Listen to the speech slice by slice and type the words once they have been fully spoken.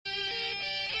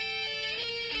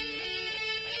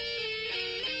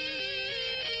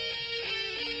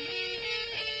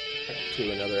to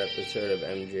another episode of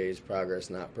MJ's Progress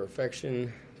Not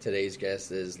Perfection. Today's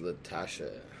guest is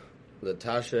Latasha.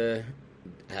 Latasha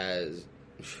has...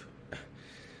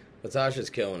 Latasha's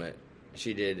killing it.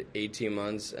 She did 18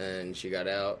 months and she got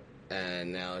out,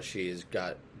 and now she's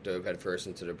got dove headfirst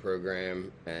into the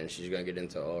program, and she's going to get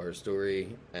into all her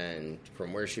story, and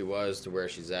from where she was to where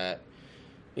she's at.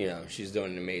 You know, she's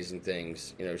doing amazing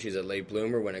things. You know, she's a late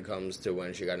bloomer when it comes to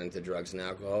when she got into drugs and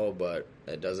alcohol, but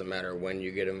it doesn't matter when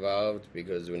you get involved,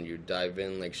 because when you dive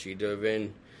in like she dove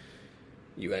in,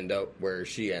 you end up where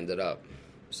she ended up.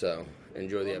 So,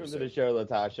 enjoy the episode. Welcome to the show,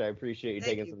 Latasha. I appreciate you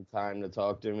taking some time to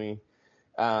talk to me.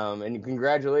 And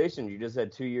congratulations, you just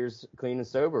had 2 years clean and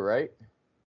sober, right?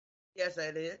 Yes,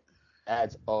 I did.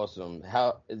 That's awesome.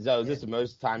 Is this the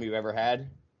most time you've ever had?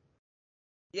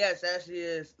 Yes, actually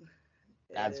is.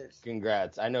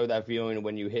 Congrats. I know that feeling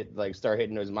when you start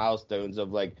hitting those milestones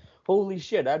of like, holy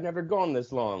shit, I've never gone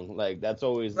this long. Like, that's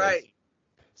always right. Like,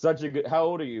 such a good. How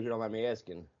old are you, if you don't mind me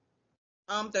asking?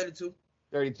 I'm 32.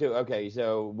 32. Okay,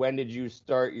 so when did you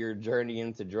start your journey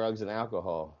into drugs and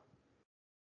alcohol?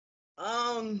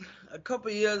 A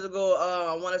couple years ago.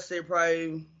 I want to say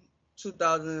probably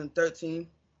 2013.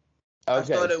 Okay, I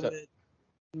started with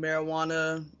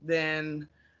marijuana, then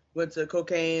went to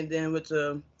cocaine, then went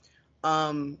to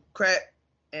crack,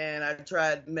 and I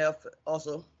tried meth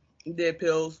also. Did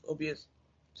pills, opiates.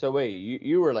 So wait,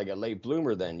 you were like a late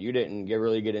bloomer then. You didn't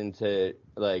really get into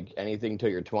like anything till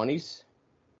your 20s?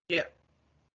 Yeah.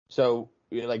 So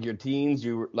like your teens,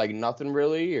 you were like nothing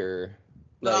really, or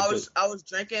no? I was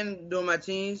drinking during my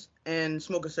teens and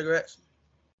smoking cigarettes.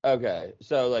 Okay,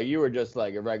 so like you were just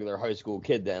like a regular high school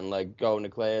kid then, like going to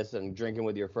class and drinking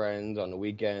with your friends on the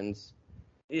weekends.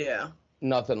 Yeah.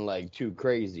 Nothing like too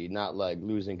crazy, not like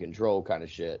losing control kind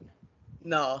of shit.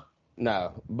 No,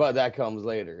 but that comes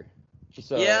later.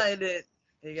 So yeah, it did.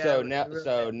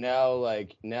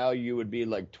 Now you would be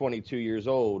like 22 years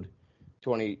old,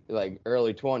 early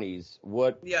 20s.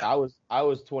 Yeah. I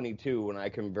was 22 when I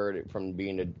converted from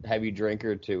being a heavy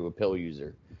drinker to a pill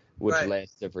user, which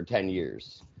lasted for 10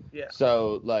 years. Yeah.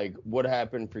 So like, what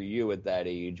happened for you at that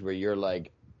age where you're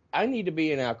like, I need to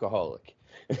be an alcoholic?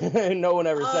 No one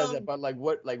ever says it, but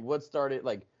what started,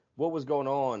 like, what was going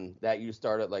on that you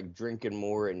started like drinking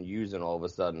more and using all of a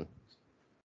sudden?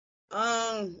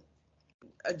 I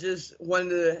just wanted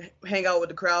to hang out with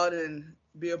the crowd and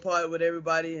be a part with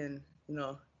everybody, and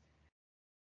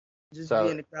just be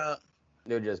in the crowd.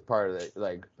 They're just part of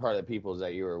the people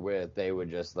that you were with. They would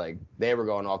just like, they were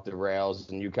going off the rails,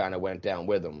 and you kind of went down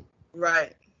with them.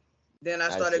 Right. Then I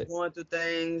started going through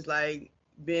things like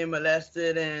being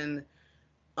molested and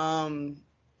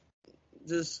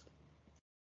just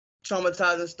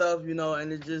traumatizing stuff,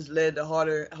 and it just led to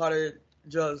harder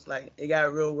drugs. Like, it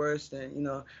got real worse, and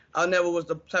I never was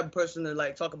the type of person to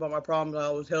like talk about my problems. I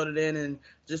always held it in and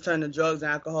just turned to drugs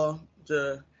and alcohol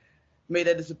to make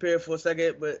that disappear for a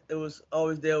second, but it was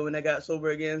always there when I got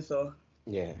sober again. So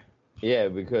yeah,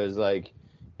 because like,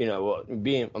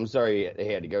 I'm sorry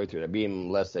they had to go through that. Being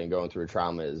molested and going through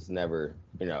trauma is never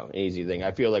an easy thing.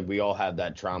 I feel like we all have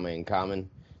that trauma in common.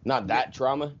 Not that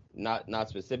trauma, not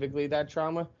specifically that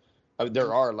trauma.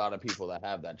 There are a lot of people that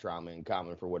have that trauma in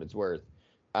common, for what it's worth.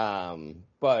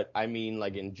 But I mean,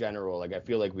 like, in general, like, I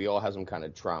feel like we all have some kind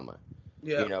of trauma.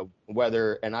 Yeah.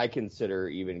 And I consider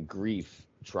even grief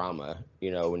trauma,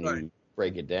 when you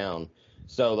break it down.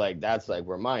 So, like, that's, like,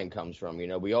 where mine comes from.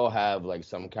 We all have, like,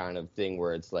 some kind of thing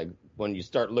where it's, like, when you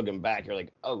start looking back, you're like,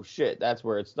 oh, shit, that's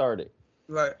where it started.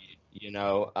 Right.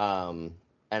 And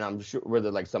I'm sure, were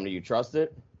there, like, somebody you trusted?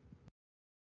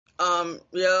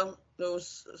 Yeah, there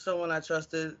was someone I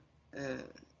trusted,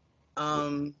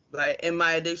 and like, in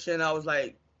my addiction, I was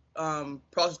like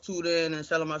prostituting and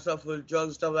selling myself for drugs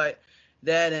and stuff like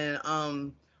that.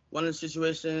 And one of the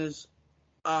situations,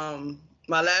 my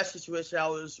last situation, I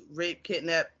was raped,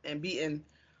 kidnapped, and beaten.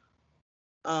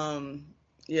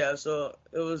 Yeah, so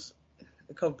it was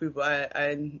a couple people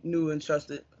I knew and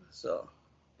trusted. So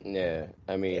yeah,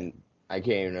 I mean, I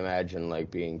can't even imagine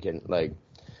like being like.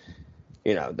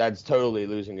 That's totally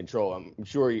losing control. I'm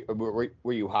sure.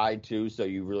 Were you high too? So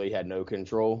you really had no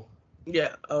control?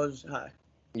 Yeah, I was high.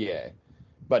 Yeah,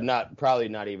 but probably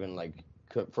not even like,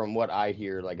 from what I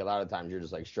hear, like a lot of times you're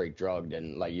just like straight drugged,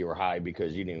 and like you were high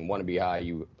because you didn't want to be high.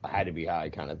 You had to be high,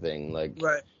 kind of thing. Like,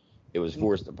 it was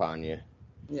forced upon you.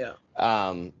 Yeah.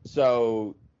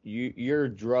 So your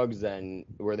drugs then,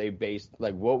 were they based,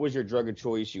 like, what was your drug of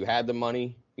choice? You had the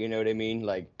money, you know what I mean?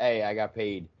 Like, hey, I got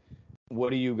paid.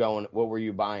 What were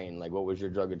you buying? Like, what was your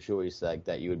drug of choice, like,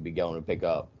 that you would be going to pick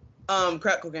up?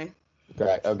 Crack cocaine.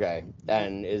 Correct. Okay.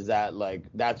 And is that like,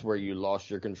 that's where you lost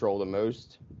your control the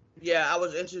most? Yeah, I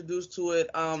was introduced to it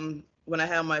when I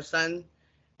had my son,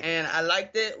 and I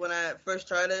liked it when I first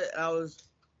tried it.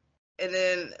 And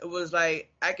then it was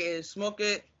like I could smoke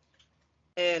it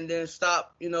and then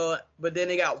stop, but then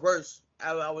it got worse.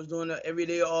 I was doing it every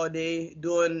day, all day,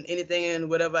 doing anything and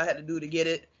whatever I had to do to get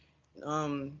it.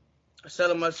 Um,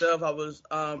 Selling myself, I was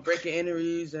breaking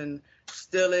injuries and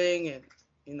stealing, and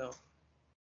you know,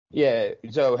 Yeah.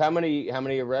 So how many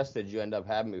arrests did you end up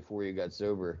having before you got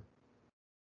sober?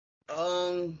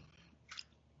 um,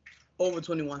 over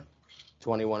 21.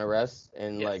 21 arrests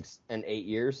in Yeah. like in 8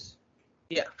 years.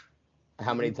 Yeah.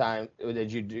 How many times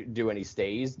did you do any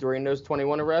stays during those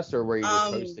 21 arrests, or were you just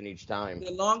Um, posting each time?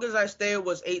 the longest I stayed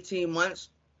was 18 months.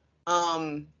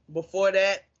 Before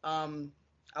that,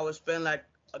 I would spend like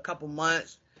a couple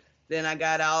months. Then I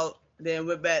got out. Then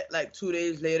went back like 2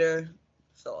 days later.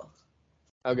 So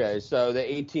Okay, so the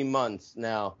 18 months.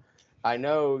 Now, I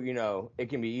know, it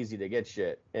can be easy to get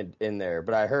shit in there,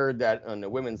 but I heard that on the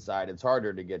women's side, it's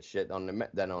harder to get shit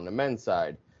than on the men's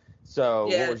side. So,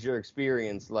 what yeah, was your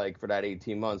experience like for that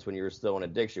 18 months when you were still in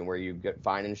addiction? Were you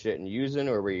finding shit and using,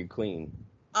 or were you clean?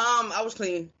 I was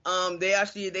clean. They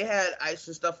had ice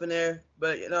and stuff in there,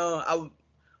 but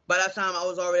by that time I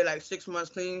was already like 6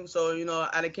 months clean. So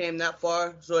I didn't came that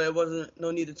far, so it wasn't no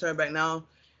need to turn back now.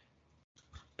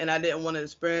 And I didn't want to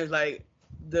experience like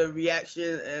the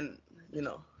reaction and you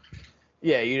know.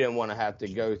 Yeah, you didn't want to have to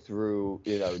go through,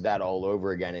 that all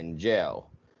over again in jail.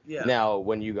 Yeah. Now,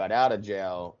 when you got out of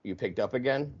jail, you picked up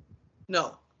again?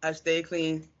 No, I stayed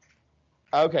clean.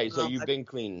 Okay, so you've been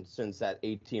clean since that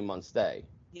 18-month stay.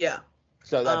 Yeah.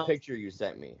 So that picture you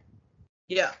sent me.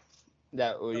 Yeah.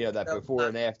 That that before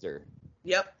and after.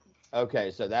 Yep.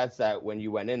 Okay, so that's that when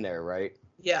you went in there, right?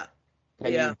 Yeah.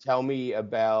 Can you tell me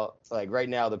about, like, right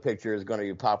now the picture is going to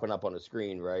be popping up on the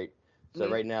screen, right? So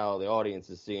right now the audience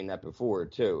is seeing that before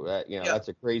too. That's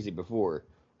a crazy before.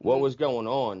 What was going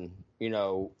on,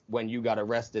 when you got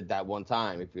arrested that one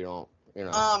time? If you don't,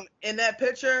 In that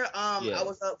picture, Yeah. I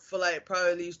was up for like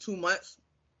probably at least 2 months.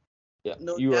 Yeah.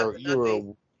 No you nap or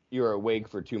nothing. were awake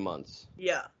for 2 months.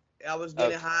 Yeah. I was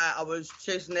getting high. I was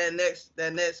chasing that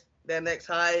next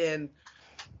high, and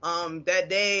that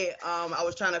day I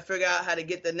was trying to figure out how to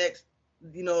get the next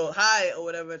high or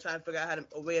whatever, trying to figure out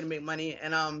a way to make money.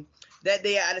 And that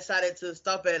day I decided to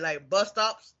stop at like bus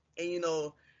stops, and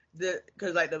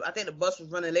because I think the bus was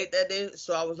running late that day,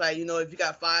 so I was like, if you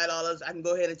got $5, I can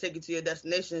go ahead and take you to your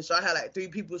destination. So I had like 3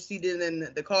 people seated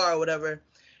in the car or whatever,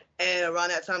 and around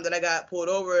that time that I got pulled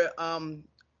over, I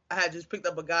had just picked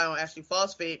up a guy on Ashley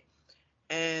Phosphate,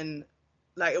 and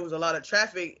like it was a lot of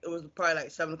traffic. It was probably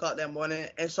like 7 o'clock that morning,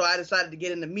 and so I decided to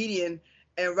get in the median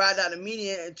and ride down the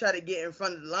median and try to get in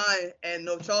front of the line. And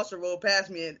no, Charleston rolled past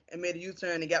me and made a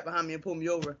U-turn and got behind me and pulled me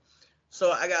over.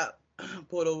 So I got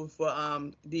pulled over for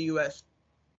DUS.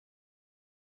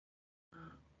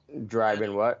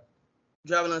 Driving what?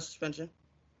 Driving on suspension.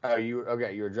 Oh, you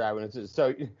were driving into.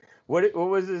 So, what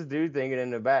was this dude thinking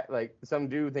in the back? Like some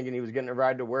dude thinking he was getting a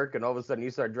ride to work, and all of a sudden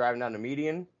you start driving down the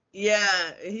median. Yeah,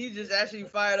 he just actually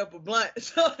fired up a blunt.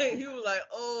 So he was like,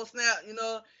 "Oh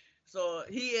snap," So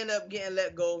he ended up getting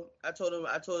let go. I told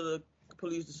the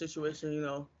police the situation.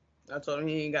 I told him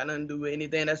he ain't got nothing to do with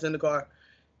anything that's in the car.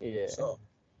 Yeah. So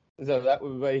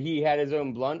but he had his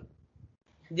own blunt.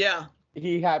 Yeah.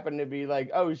 He happened to be like,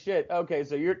 "Oh shit, okay,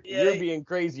 so you're being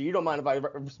crazy. You don't mind if I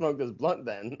smoke this blunt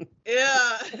then?"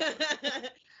 Yeah.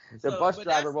 The bus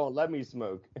driver won't let me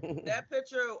smoke. That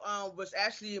picture was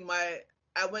actually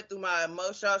I went through my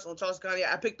mugshots on Charleston County.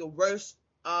 I picked the worst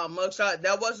mugshot.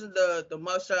 That wasn't the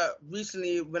mugshot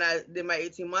recently when I did my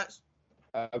 18 months.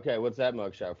 Okay, what's that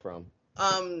mugshot from?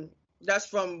 That's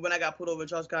from when I got pulled over in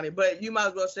Charleston County. But you might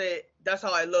as well say that's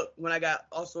how I looked when I got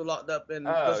also locked up in.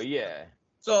 Oh yeah.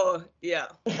 So yeah.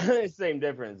 Same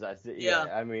difference. I see. Yeah.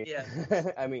 I mean. Yeah.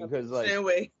 I mean, because like same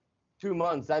way. 2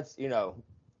 months. That's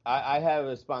I have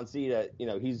a sponsee that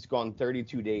he's gone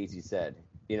 32 days. He said.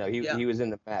 He was in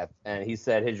the meth, and he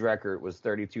said his record was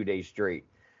 32 days straight,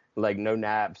 like no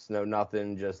naps, no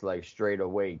nothing, just like straight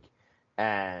awake.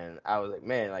 And I was like,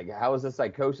 man, like how was the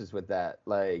psychosis with that?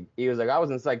 Like he was like, I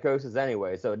was in psychosis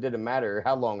anyway, so it didn't matter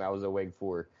how long I was awake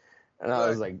for. And I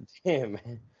was like, damn.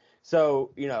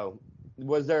 So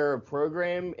was there a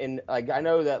program in like I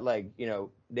know that like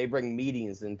they bring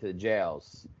meetings into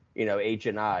jails,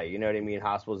 H&I, you know what I mean,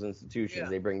 hospitals, institutions,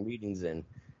 they bring meetings in.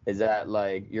 Is that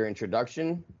like your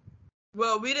introduction?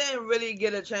 Well, we didn't really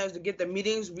get a chance to get the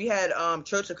meetings. We had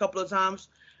church a couple of times,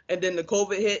 and then the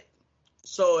COVID hit.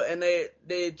 So and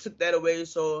they took that away.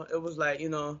 So it was like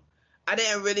I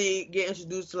didn't really get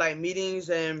introduced to like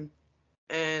meetings and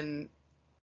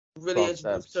really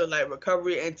introduced to like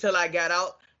recovery until I got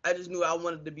out. I just knew I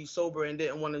wanted to be sober and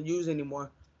didn't want to use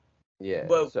anymore. Yeah.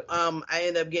 But So, I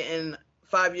ended up getting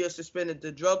 5 years suspended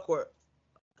to drug court.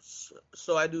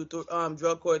 So I do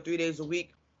drug court 3 days a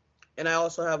week, and I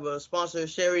also have a sponsor,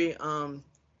 Sherry. I'm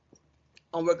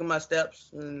working my steps,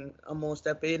 and I'm on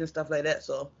step 8 and stuff like that.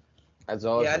 So that's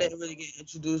awesome. yeah, I didn't really get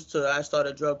introduced to. I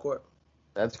started drug court.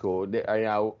 That's cool. You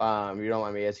know, you don't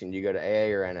mind me asking, do you go to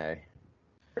AA or NA?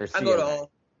 Or I go to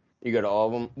all. You go to all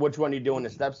of them? Which one are you doing the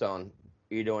steps on?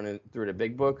 Are you doing it through the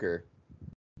big book or?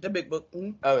 The big book.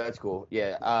 Mm-hmm. Oh, that's cool.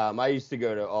 Yeah. I used to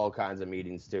go to all kinds of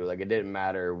meetings too. Like, it didn't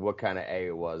matter what kind of A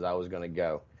it was, I was gonna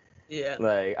go. Yeah.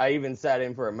 Like, I even sat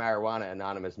in for a marijuana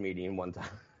anonymous meeting one time.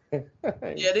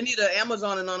 Yeah, they need an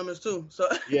Amazon Anonymous too. So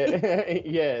yeah,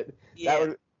 yeah.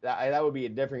 yeah. That would be a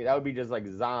different. That would be just like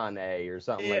Zon A or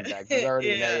something like that. Because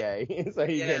already an AA, so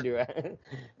you can't do it.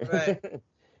 Right.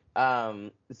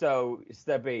 So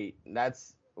step 8.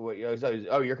 That's what. So,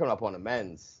 you're coming up on the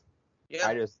men's. Yeah.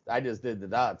 I just did the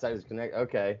dots. I just connect.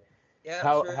 Okay. Yeah.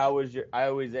 How was your? I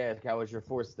always ask, how was your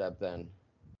 4th step then?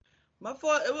 My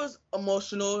fault. It was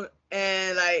emotional,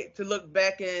 and like to look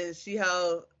back and see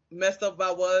how messed up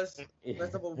I was,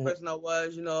 messed up of a person I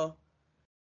was. You know.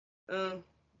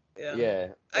 Yeah. Yeah,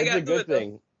 I it's a good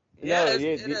thing. Yeah, No, it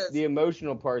is. the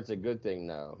emotional part's a good thing,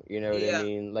 though. You know what I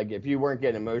mean? Like, if you weren't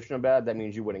getting emotional about it, that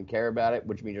means you wouldn't care about it,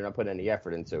 which means you're not putting any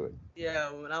effort into it. Yeah,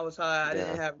 when I was high, I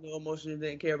didn't have no emotions,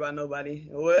 didn't care about nobody.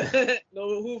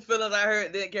 No who feelings I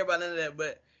hurt, didn't care about none of that.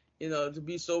 But, you know, to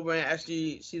be sober and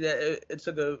actually see that it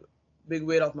took a big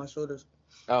weight off my shoulders.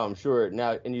 Oh, I'm sure.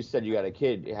 Now, and you said you got a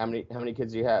kid. How many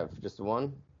kids do you have? Just the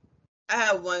one? I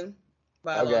have one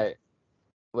biological. Okay.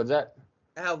 What's that?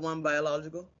 I have one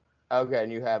biological. Okay,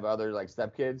 and you have other, like,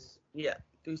 stepkids? Yeah,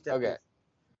 3 stepkids. Okay.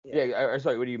 Yeah.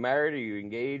 Sorry, were you married? Are you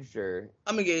engaged or?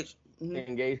 I'm engaged. Mm-hmm.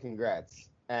 Engaged. Congrats.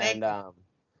 And how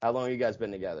long have you guys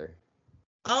been together?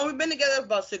 We've been together for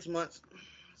about 6 months.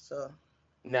 So.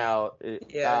 Now.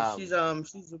 Yeah, she's a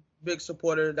big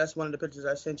supporter. That's one of the pictures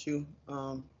I sent you.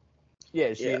 Yeah,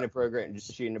 is she in the program?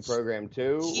 Is she in the program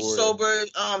too? She's sober.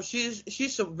 She's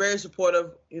very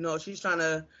supportive. You know, she's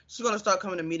gonna start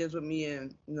coming to meetings with me,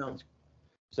 and you know.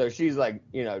 So she's like,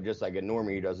 you know, just like a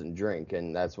normie who doesn't drink,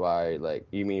 and that's why, like,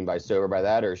 you mean by sober by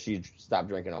that, or she stopped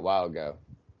drinking a while ago?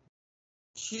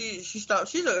 She stopped.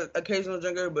 She's an occasional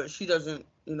drinker, but she doesn't,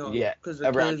 you know. Yeah,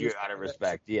 around you out of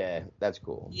respect. Yeah, that's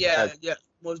cool. Yeah,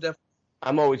 most definitely.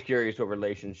 I'm always curious with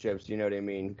relationships, you know what I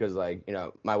mean? Because, like, you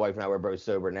know, my wife and I were both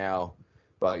sober now,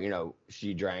 but, you know,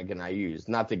 she drank and I used.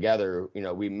 Not together, you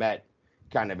know, we met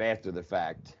kind of after the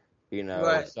fact, you know?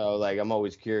 Right. So, like, I'm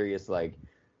always curious, like,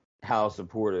 how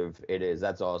supportive it is.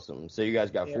 That's awesome. So you guys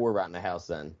got 4 around the house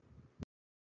then?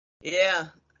 Yeah.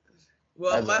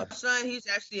 Well, my son, he's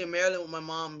actually in Maryland with my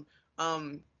mom,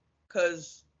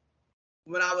 because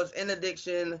when I was in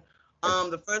addiction,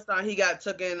 the first time he got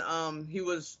taken, he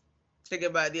was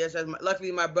taken by DSS.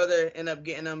 Luckily, my brother ended up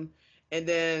getting him, and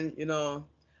then, you know,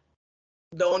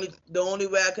 the only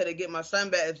way I could have get my son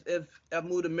back is if I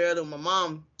moved to Maryland with my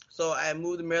mom. So I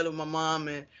moved to Maryland with my mom,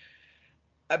 and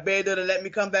I begged her to let me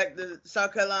come back to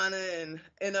South Carolina and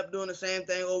end up doing the same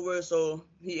thing over. So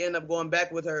he ended up going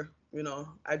back with her. You know,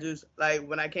 I just, like,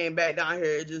 when I came back down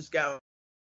here, it just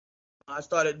I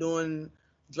started doing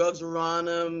drugs around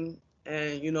him,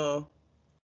 and, you know,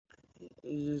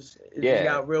 it just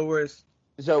got real worse.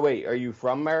 So wait, are you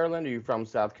from Maryland? Are you from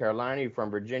South Carolina? Are you from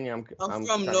Virginia? I'm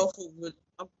from Norfolk.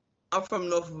 I'm from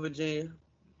Norfolk, Virginia.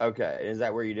 Okay, is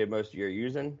that where you did most of your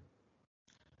using?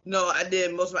 No, I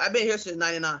did most of it. I've been here since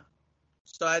 '99,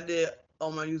 so I did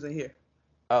all my using here.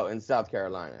 Oh, in South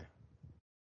Carolina.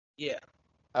 Yeah.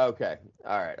 Okay,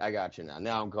 all right, I got you now.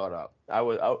 Now I'm caught up. I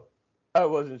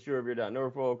wasn't sure if you're down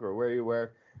Norfolk or where you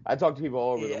were. I talk to people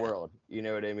all over the world. You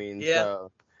know what I mean? Yeah.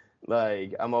 So,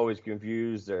 like, I'm always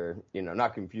confused, or, you know,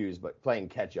 not confused, but playing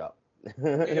catch up.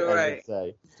 You're right.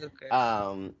 Say. It's okay.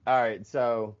 All right.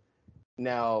 So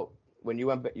now, when you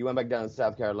went back down to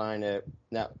South Carolina,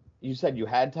 now you said you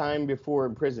had time before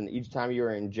in prison. Each time you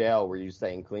were in jail, were you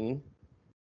staying clean?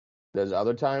 Those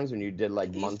other times when you did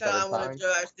like months at a time? Each time I went to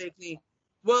jail, I stayed clean.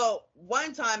 Well,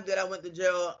 one time that I went to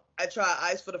jail, I tried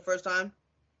ice for the first time,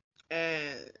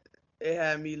 and it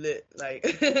had me lit. Like,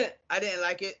 I didn't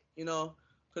like it, you know,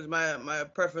 because my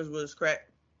preference was crack.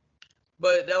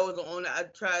 But that was the only, I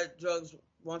tried drugs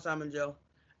one time in jail.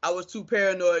 I was too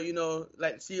paranoid, you know,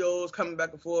 like COs coming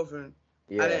back and forth, and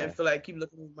I didn't feel like keep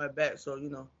looking at my back, so, you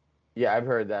know. Yeah, I've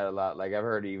heard that a lot. Like, I've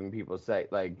heard even people say,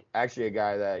 like, actually a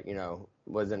guy that, you know,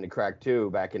 was into crack too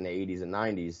back in the 80s and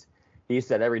 90s, he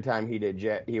said every time he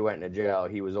went into jail,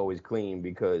 he was always clean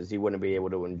because he wouldn't be able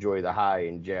to enjoy the high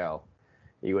in jail.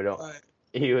 He would,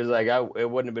 he was like, it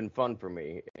wouldn't have been fun for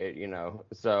me,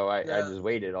 so I Yeah. just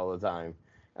waited all the time.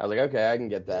 I was like, okay, I can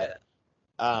get that.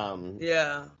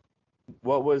 Yeah.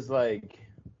 What was like,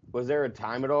 was there a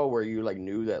time at all where you like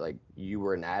knew that like you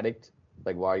were an addict,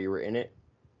 like while you were in it?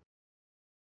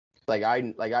 I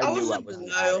was knew I in was an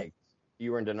denial. addict.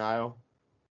 You were in denial?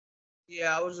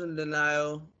 Yeah, I was in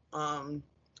denial.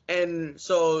 And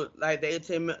so like the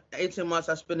 18 months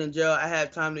I spent in jail, I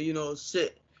had time to,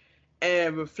 sit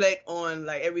and reflect on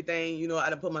like everything, I had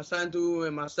to put my son through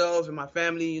and myself and my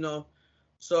family.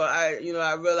 So I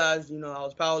realized, I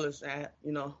was powerless and,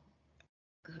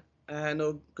 I had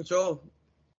no control.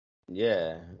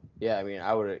 Yeah, yeah. I mean,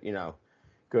 I would,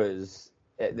 because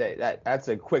that's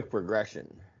a quick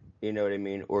progression. You know what I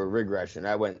mean, or regression.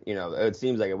 I went, it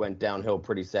seems like it went downhill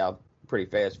pretty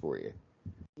fast for you.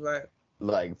 Right.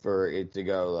 Like for it to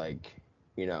go like,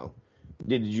 you know,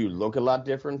 did you look a lot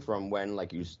different from when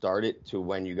like you started to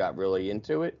when you got really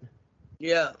into it?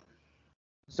 Yeah.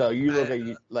 So you look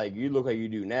I, like you look like you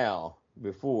do now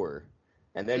before,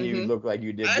 and then you hmm look like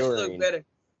you did I actually look during. better.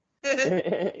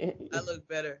 I Well, look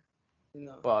better.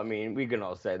 I mean, we can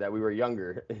all say that we were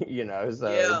younger, so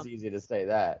Yeah. it's easy to say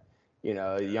that.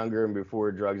 Younger and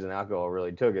before drugs and alcohol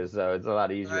really took us, so it's a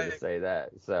lot easier to Right. say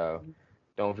that. So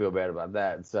don't feel bad about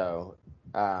that. So,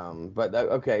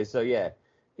 okay, so yeah,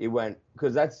 it went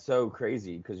because that's so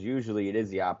crazy because usually it is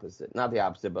the opposite, not the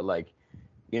opposite, but like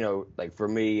like for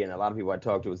me and a lot of people I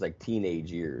talk to, it's like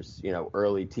teenage years,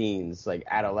 early teens, like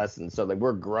adolescence. So like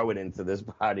we're growing into this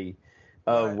body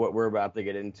of Right. what we're about to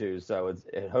get into. So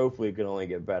it hopefully can only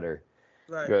get better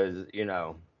Right. because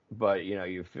but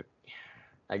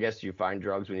I guess you find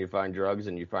drugs when you find drugs,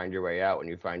 and you find your way out when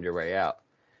you find your way out.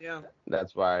 Yeah.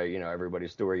 That's why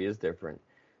everybody's story is different.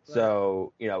 Right.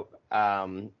 So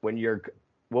when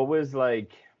what was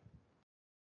like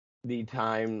the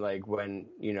time like when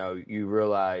you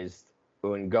realized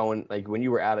when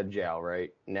you were out of jail,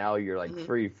 right? Now you're like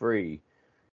hmm free.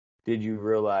 Did you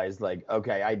realize like,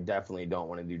 okay, I definitely don't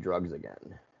want to do drugs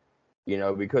again?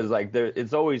 Because like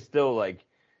it's always still like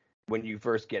when you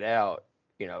first get out,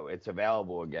 it's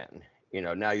available again.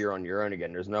 Now you're on your own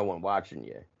again. There's no one watching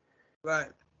you. Right.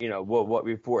 What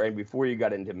before you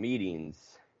got into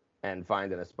meetings and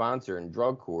finding a sponsor in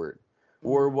drug court,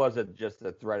 or Mhm. was it just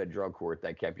the threat of drug court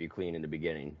that kept you clean in the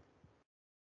beginning?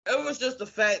 It was just the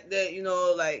fact that,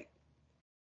 like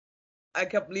I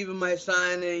kept leaving my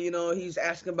son and, he's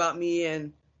asking about me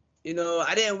and,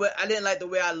 I didn't like the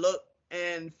way I looked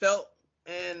and felt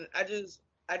and I just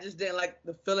didn't like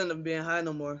the feeling of being high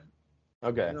no more,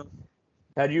 Okay. you know.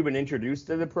 Had you been introduced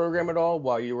to the program at all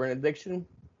while you were in addiction?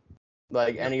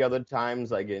 Like No, any other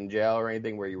times, like in jail or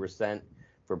anything, where you were sent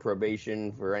for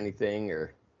probation for anything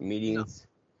or no. meetings?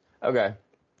 Okay.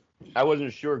 I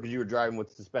wasn't sure because you were driving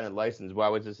with suspended license. Why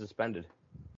was it suspended?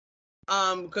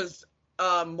 Because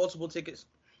multiple tickets.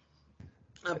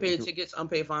 I paid tickets,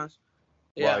 unpaid fines.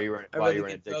 While Yeah. you were I while rather you were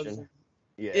in get drugs. addiction?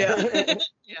 Yeah. Yeah.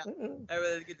 Yeah. I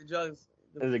rather get the drugs.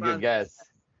 The That's a good fines.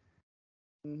 guess.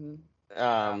 hmm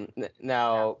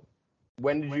Now,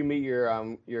 when did you meet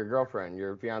your girlfriend,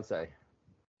 your fiance?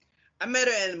 I met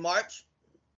her in March.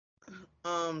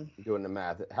 Um, Doing the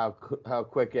math, how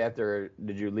quick after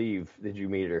did you leave? Did you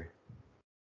meet her?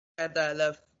 after I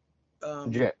left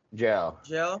Jail.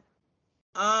 jail.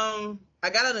 I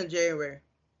got out in January.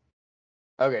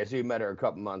 Okay, so you met her a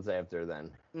couple months after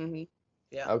then. hmm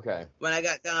Yeah. Okay. When I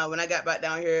got back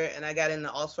down here and I got in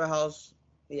the Oxford house,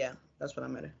 yeah, that's when I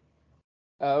met her.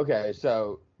 Okay,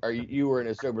 so you were in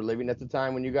a sober living at the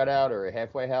time when you got out, or a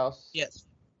halfway house? Yes.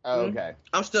 Oh, okay.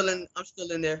 I'm still in. I'm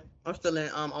still in there. I'm still in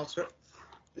Oxford.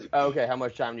 Oh, okay, how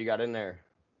much time you got in there?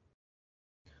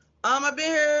 I've been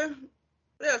here,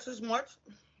 yeah, since March.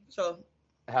 So,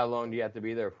 How long do you have to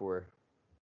be there for?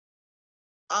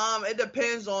 it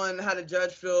depends on how the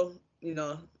judge feel.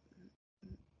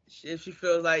 If she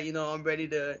feels like I'm ready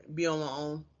to be on my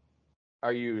own.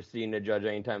 Are you seeing the judge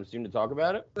anytime soon to talk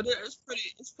about it? But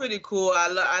it's pretty cool.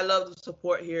 I love the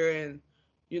support here, and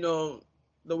you know,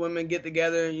 the women get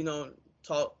together and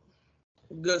talk.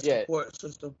 Good Yeah, support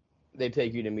system. they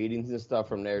take you to meetings and stuff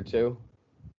from there too.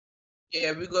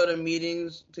 Yeah, we go to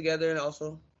meetings together and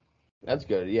also. That's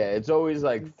good. Yeah, it's always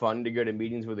like fun to go to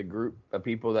meetings with a group of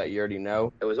people that you already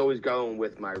know. I was always going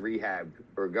with my rehab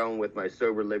or going with my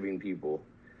sober living people.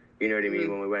 You know what I mean? Mhm.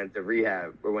 When we went to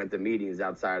rehab or went to meetings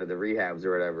outside of the rehabs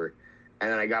or whatever. And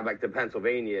then I got back to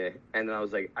Pennsylvania, and then I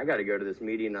was like, I got to go to this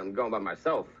meeting. I'm going by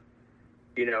myself.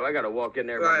 I got to walk in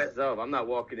there by Right. myself. I'm not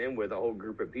walking in with a whole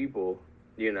group of people,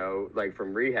 like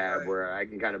from rehab Right. where I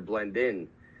can kind of blend in.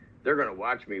 they're gonna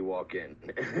watch me walk in,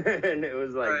 and it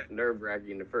was like Right.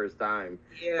 nerve-wracking the first time.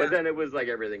 Yeah. But then it was like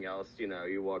everything else, you know.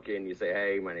 You walk in, you say,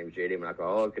 "Hey, my name's JD, I'm an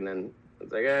alcoholic," and then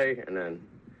it's like, "Hey," and then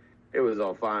it was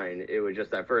all fine. It was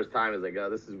just that first time, it was like, "Oh,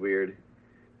 this is weird.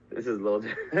 This is a little,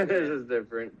 this is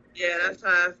different." Yeah, that's how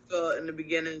I felt in the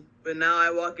beginning. But now I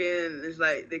walk in, and it's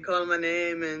like they call my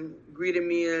name and greeted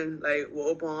me and like with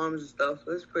open arms and stuff.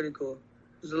 So it's pretty cool.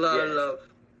 There's a lot of love.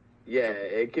 Yeah,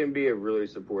 it can be a really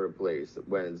supportive place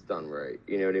when it's done right.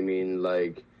 You know what I mean?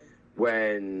 Like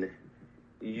when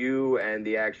you and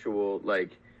the actual,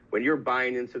 like when you're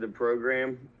buying into the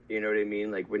program, you know what I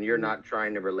mean? Like when you're not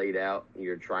trying to relate out,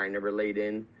 you're trying to relate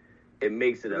in, it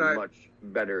makes it a Right. much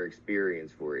better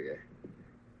experience for you.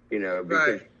 You know,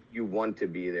 because Right. you want to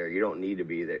be there. You don't need to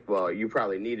be there. Well, you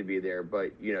probably need to be there,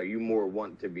 but you know, you more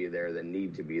want to be there than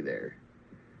need to be there.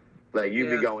 Like you'd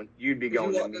be Yeah. going You to walk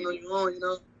in on meetings. your own, you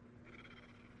know.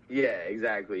 Yeah,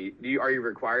 exactly. Are you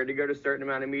required to go to a certain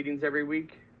amount of meetings every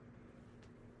week?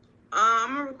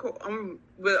 I'm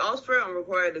with Oxford. I'm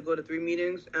required to go to 3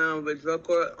 meetings, and with drug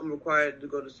court, I'm required to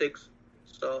go to 6.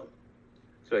 So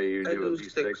So you I do do at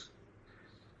least 6. 6.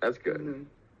 That's good. Mhm.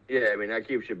 Yeah, I mean that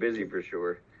keeps you busy for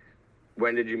sure.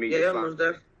 When did you meet Yeah, your most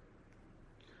sponsor? definitely.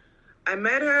 I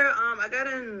met her. I got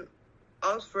in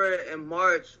Oxford in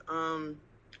March.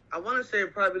 I want to say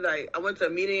probably like I went to a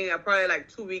meeting. Probably like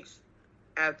 2 weeks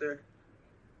after.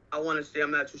 I want to say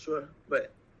I'm not too sure,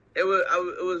 but it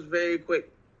was very quick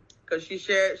because she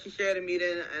shared a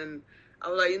meeting, and I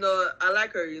was like, you know, I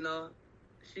like her. You know,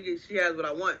 she has what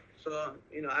I want. So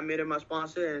you know, I made her my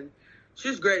sponsor, and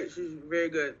she's great. She's very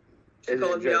good. She Is it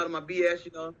calls me just- out of my BS.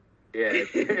 You know. Yeah.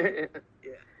 Yeah.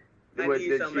 I What, need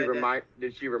did something she like that.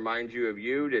 did she remind you of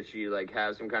you? Did she like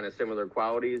have some kind of similar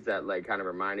qualities that like kind of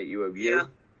reminded you of you? Yeah.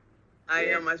 I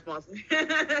Yeah. am my sponsor.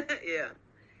 Yeah.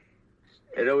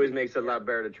 It always makes it a lot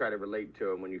better to try to relate to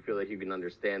them when you feel like you can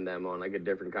understand them on like a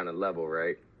different kind of level,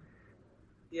 right?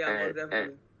 Yeah, most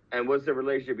definitely. And what's the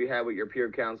relationship you have with your peer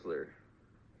counselor?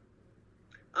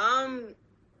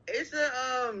 It's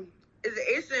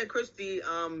Asa and Christy.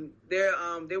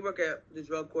 They work at the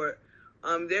drug court.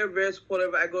 They're very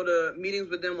supportive. I go to meetings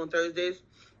with them on Thursdays,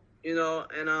 you know,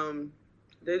 and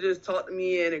they just talk to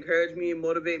me and encourage me and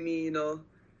motivate me, you know,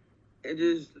 and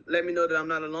just let me know that I'm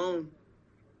not alone.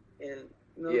 And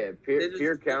you know, Yeah, they just-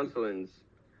 peer counseling's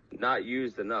not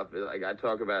used enough. Like I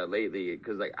talk about it lately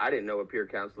because like I didn't know what peer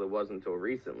counselor was until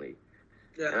recently.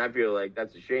 And Yeah. I feel like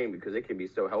that's a shame because it can be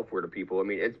so helpful to people. I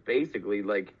mean, it's basically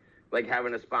like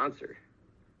having a sponsor.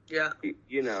 Yeah.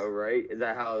 You know, right? Is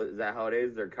that how it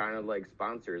is? They're kind of like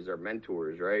sponsors or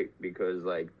mentors, right? Because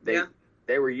like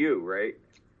they were you, right?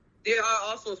 They are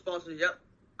also sponsors. Yep.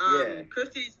 Yeah.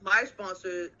 Christy's my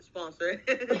sponsor.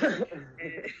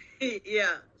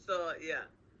 Yeah. So yeah.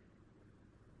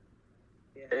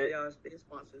 Yeah. They're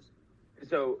sponsors.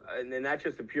 So, and then that's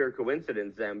just a pure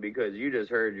coincidence then, because you just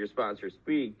heard your sponsor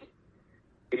speak,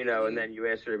 you know, and then you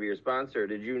asked her to be your sponsor.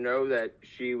 Did you know that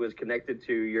she was connected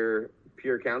to your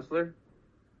peer counselor?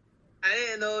 I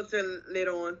didn't know till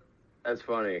later on. That's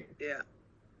funny. Yeah.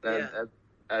 That's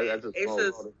a small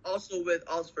Asa's world. also with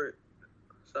Oxford,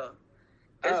 so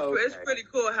it's Oh, okay. it's pretty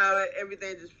cool how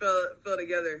everything just fell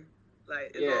together.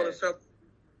 Like it's all Yeah. a circle.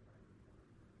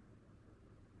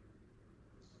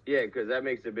 Yeah, because that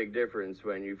makes a big difference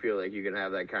when you feel like you can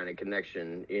have that kind of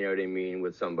connection, you know what I mean,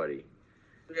 with somebody.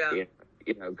 Yeah.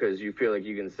 You know, because you feel like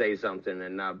you can say something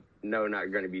and not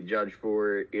going to be judged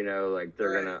for it, you know, like they're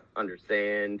Right. going to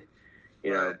understand,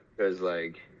 you know, Right. because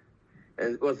like,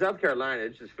 and well, South Carolina,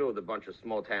 it's just filled with a bunch of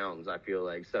small towns, I feel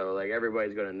like. So, like,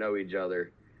 everybody's going to know each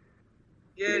other.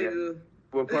 Yeah. You They know. do.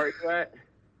 What part you at?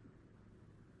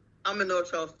 I'm in North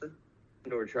Charleston.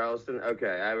 North Charleston?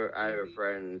 Okay, I have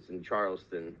friends in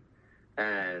Charleston.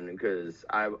 And because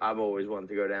I've always wanted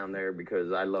to go down there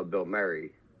because I love Bill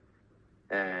Murray.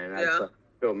 And that's Yeah.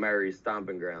 Bill Murray's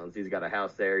stomping grounds. He's got a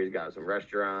house there. He's got some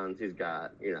restaurants. He's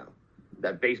got, you know,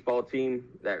 that baseball team,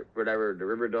 that whatever, the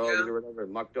River Dogs or whatever,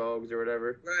 Muck Dogs or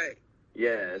whatever. Right.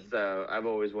 Yeah, so I've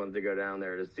always wanted to go down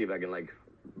there to see if I can, like,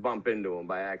 bump into him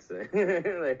by accident.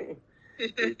 Like,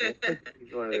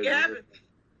 he's one of It those- can happen.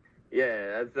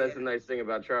 Yeah, that's Yeah. a nice thing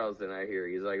about Charleston, I hear.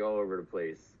 He's, like, all over the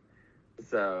place.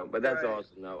 So, but that's Right.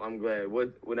 awesome, though. I'm glad.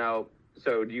 Now,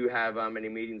 so do you have any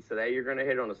meetings today you're going to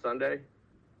hit on a Sunday?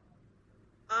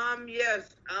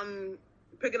 Yes, I'm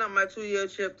picking up my 2-year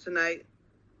chip tonight.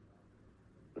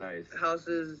 Nice.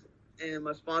 Houses and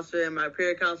my sponsor and my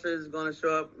peer counselor is going to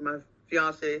show up. My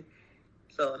fiance,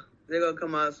 so they're gonna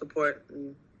come out and support.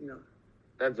 And, you know.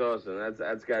 That's awesome.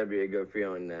 That's got to be a good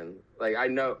feeling then. Like I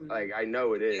know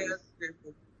it is. Yeah, that's pretty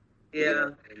cool. Yeah. You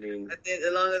know, I mean, I think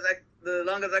the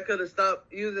longest I could have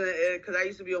stopped using it, because I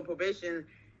used to be on probation,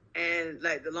 and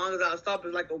like the longest I'll stop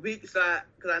is like a week. So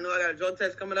because I know I got a drug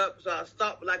test coming up, so I'll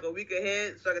stop like a week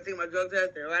ahead so I can take my drug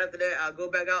test, and right after that I'll go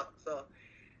back out. So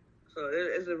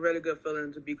it's a really good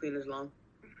feeling to be clean as long.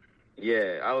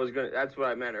 yeah, that's what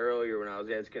I meant earlier when I was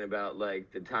asking about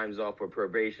like the times off for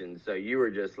probation. So you were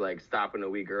just like stopping a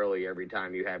week early every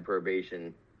time you had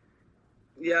probation.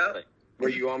 Yeah. Like, were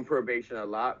you on probation a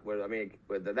lot? I mean,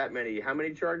 with that many, how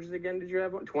many charges again did you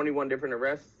have? 21 different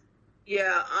arrests?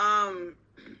 Yeah.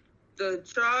 The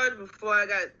charge before I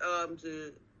got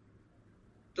to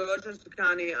Dorchester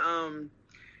County,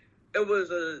 it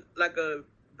was a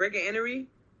break and entry.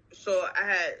 So I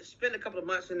had spent a couple of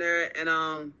months in there,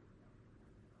 and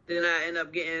then I ended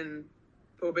up getting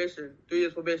probation, 3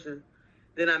 years probation.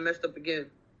 Then I messed up again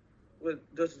with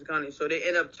Dorchester County, so they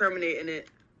ended up terminating it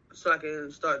so I can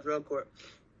start drug court.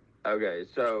 Okay,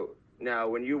 so now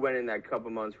when you went in that couple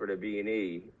months for the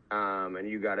B&E, and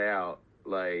you got out,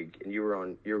 like, and you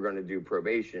were going to do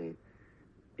probation,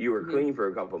 you were clean for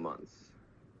a couple months.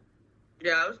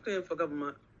 Yeah, I was clean for a couple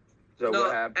months. So no,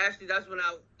 what happened? Actually, that's when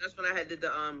I had did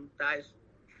the ice.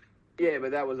 Yeah,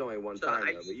 but that was only one time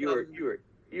though. But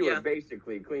you were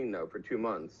basically clean though for 2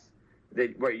 months.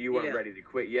 You weren't ready to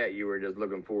quit yet. You were just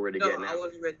looking forward to getting out. No, I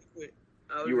wasn't ready to quit.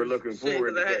 You were looking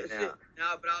forward to getting out.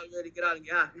 Now, but I was ready to get out and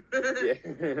get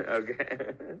Yeah.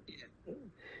 Okay. Yeah.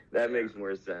 That makes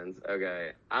more sense.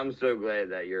 Okay. I'm so glad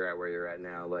that you're at where you're at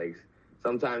now. Like,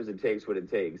 sometimes it takes what it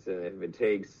takes, and if it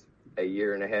takes a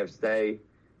year and a half stay,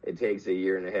 it takes a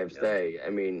year and a half stay. I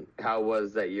mean, how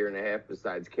was that year and a half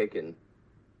besides kicking?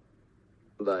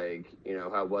 Like, you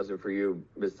know, how was it for you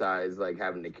besides like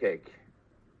having to kick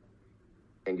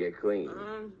and get clean?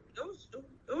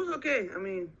 It was okay. I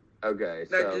mean, okay,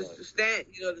 like so just to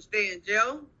stay in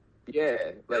jail. Yeah,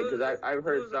 like because I've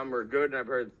heard some were good, and I've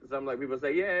heard some like people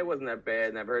say, yeah, it wasn't that bad,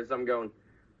 and I've heard some going,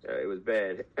 it was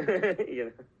bad. You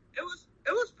know,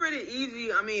 it was pretty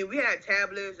easy. I mean, we had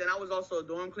tablets, and I was also a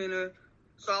dorm cleaner,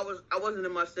 so I wasn't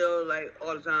in my cell like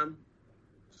all the time.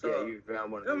 So, yeah, you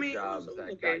found one of those jobs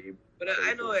that got you. But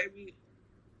I know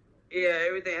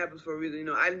everything happens for a reason. You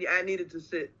know, I needed to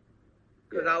sit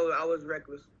because I was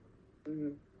reckless.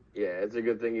 Mm-hmm. Yeah, it's a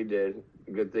good thing you did.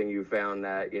 Good thing you found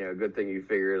that. You know, good thing you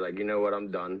figured like, you know what, I'm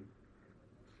done.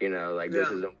 You know, like this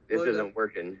isn't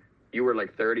working. You were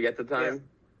like 30 at the time.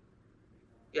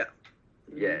 Yeah.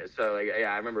 Yeah. So like,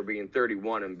 I remember being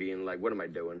 31 and being like, what am I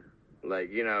doing? Like,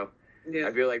 you know. Yeah.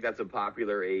 I feel like that's a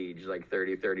popular age, like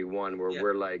 30, 31, where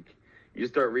we're like, you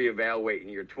start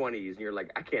reevaluating your 20s, and you're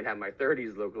like, I can't have my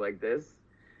 30s look like this.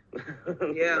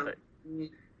 Yeah.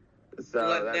 So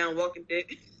left down Walking Dead.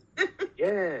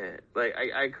 Yeah, like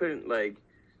I couldn't, like,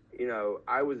 you know,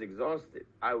 I was exhausted.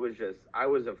 I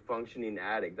was a functioning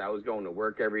addict. I was going to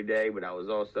work every day, but I was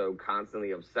also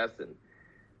constantly obsessing,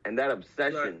 and that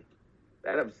obsession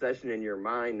in your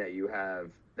mind that you have,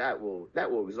 that will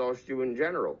exhaust you in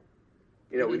general.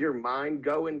 You know, with your mind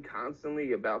going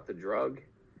constantly about the drug,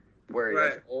 where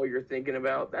that's all you're thinking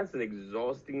about, that's an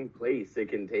exhausting place it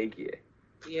can take you.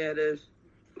 Yeah, it is.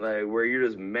 Like, where you're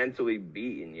just mentally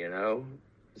beaten, you know?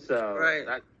 So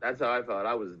that's how I felt.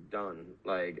 I was done.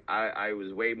 Like, I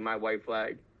was waving my white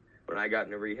flag. When I got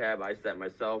into rehab, I set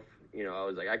myself, you know, I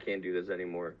was like, I can't do this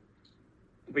anymore.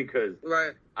 Because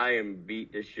I am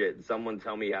beat to shit. Someone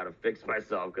tell me how to fix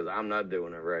myself, because I'm not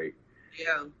doing it right.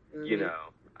 Yeah. Mm-hmm. You know?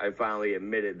 I finally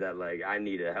admitted that, like, I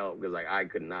needed help because, like, I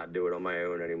could not do it on my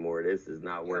own anymore. This is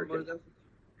not working.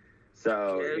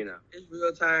 So, you know. It's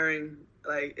real tiring.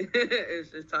 Like,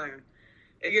 it's tiring.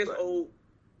 It gets old.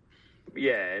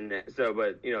 Yeah, and so,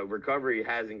 but, you know, recovery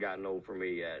hasn't gotten old for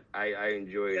me yet. I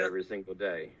enjoy it every single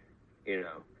day, you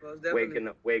know.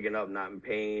 Waking up not in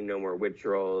pain, no more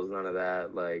withdrawals, none of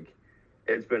that. Like,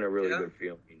 it's been a really good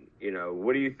feeling. You know,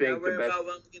 what do you think the best... about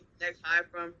where I'm getting the next high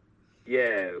from?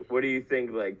 Yeah, what do you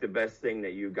think, like, the best thing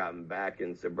that you've gotten back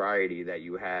in sobriety that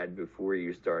you had before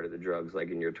you started the drugs,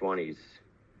 like, in your 20s?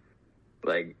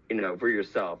 Like, you know, for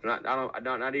yourself.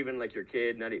 Not even, like, your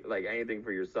kid, not like, anything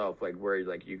for yourself, like, where,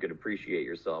 like, you could appreciate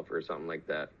yourself or something like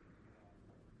that.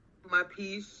 My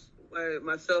peace,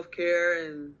 my self-care,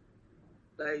 and,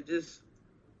 like, just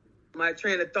my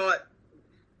train of thought,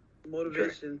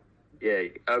 motivation. Yeah,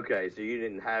 okay, so you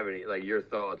didn't have any, like, your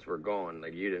thoughts were gone.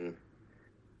 Like, you didn't...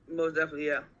 Most definitely,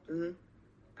 yeah.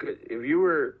 Mm-hmm. If you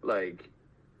were, like,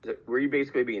 were you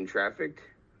basically being trafficked?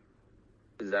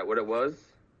 Is that what it was?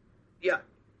 Yeah.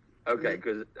 Okay,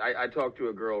 because I talked to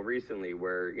a girl recently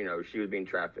where, you know, she was being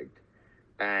trafficked.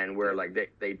 And where, like,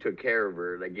 they took care of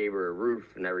her. They gave her a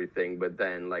roof and everything. But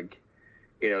then, like,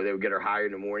 they would get her hired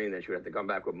in the morning, then she would have to come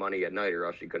back with money at night, or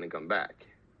else she couldn't come back.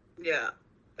 Yeah,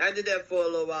 I did that for a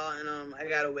little while, and I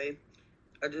got away.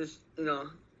 I just,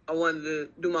 I wanted to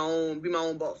be my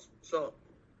own boss. So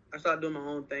I started doing my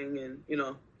own thing, and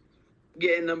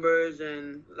getting numbers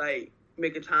and like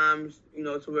making times,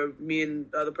 to where me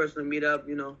and the other person meet up,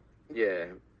 Yeah,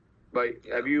 but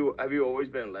have you always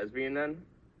been a lesbian then?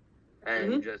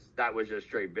 And that was just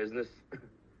straight business.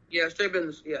 Yeah, straight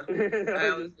business. Yeah.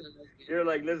 You're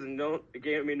like, listen, it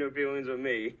can't be no feelings with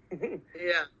me.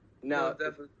 Yeah. Now, no,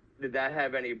 definitely. Did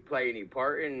that play any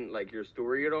part in like your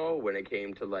story at all when it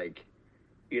came to like,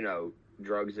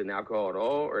 drugs and alcohol at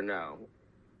all, or no?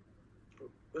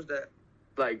 What's that?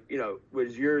 Like,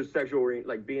 was your sexual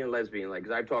like being lesbian? Like,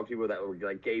 because I've talked to people that were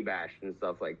like gay bashed and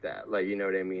stuff like that. Like, you know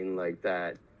what I mean? Like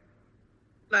that.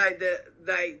 Like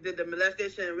did the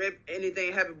molestation and rape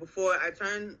anything happen before I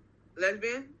turned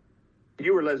lesbian?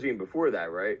 You were lesbian before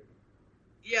that, right?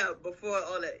 Yeah, before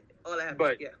all that happened.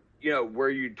 But yeah. Were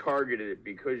you targeted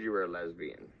because you were a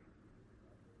lesbian?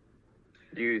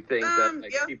 Do you think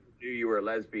that people knew you were a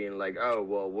lesbian? Like, oh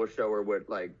well, we'll show her what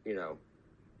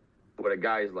what a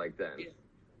guy's like then.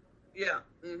 Yeah.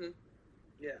 Mhm.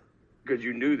 Yeah. Because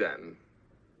you knew them.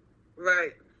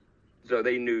 Right. So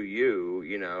they knew you,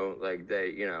 like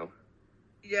they,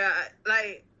 Yeah,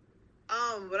 like,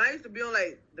 when I used to be on,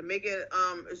 like, the Macon,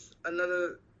 it's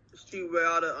another street where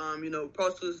all the,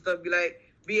 prostitutes and stuff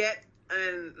be at,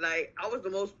 and, like, I was the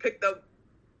most picked up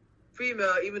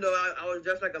female, even though I was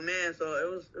dressed like a man, so it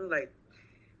was like,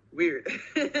 weird.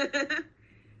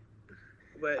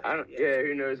 But,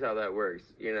 who knows how that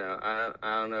works, I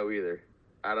don't know either.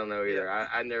 Yeah.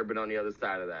 I've never been on the other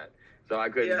side of that. So I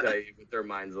couldn't tell you what their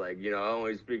mind's like. I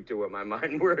only speak to what my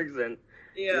mind works and.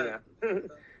 Yeah.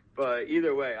 But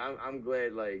either way, I'm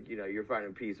glad you're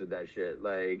finding peace with that shit.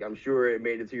 Like I'm sure it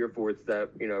made it to your fourth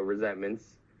step. Resentments.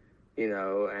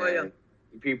 And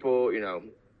people.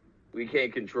 We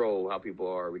can't control how people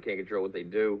are. We can't control what they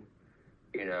do.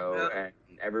 And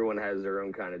everyone has their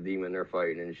own kind of demon they're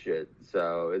fighting and shit.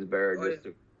 So it's better just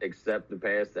to accept the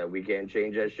past that we can't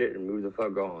change that shit and move the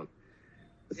fuck on.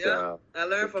 Yeah, so, I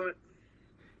learned from it.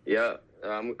 Yeah,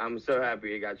 I'm so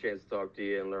happy I got a chance to talk to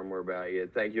you and learn more about you.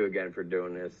 Thank you again for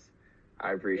doing this.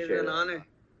 I appreciate it. It's an honor.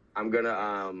 I'm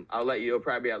gonna I'll let you. It'll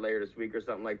probably be out later this week or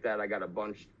something like that. I got a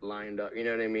bunch lined up. You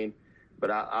know what I mean?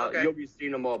 But you'll be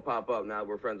seeing them all pop up now that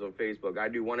we're friends on Facebook. I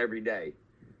do one every day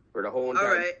for the whole entire.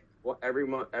 All right. Well, every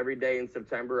month, every day in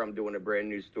September, I'm doing a brand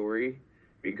new story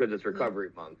because it's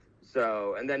recovery month.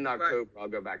 So, and then in October, I'll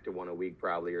go back to one a week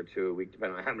probably or two a week,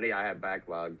 depending on how many I have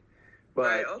backlogged.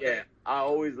 But I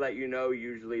always let you know,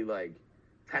 usually like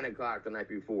 10 o'clock the night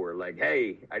before, like,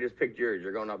 hey, I just picked yours.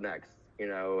 You're going up next,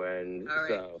 and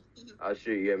so I'll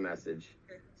shoot you a message.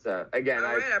 So again,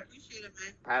 I appreciate it,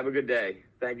 man. Have a good day.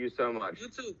 Thank you so much. You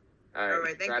too. All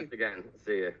right, thank you. again.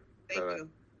 See you. Thank you.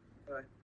 Bye.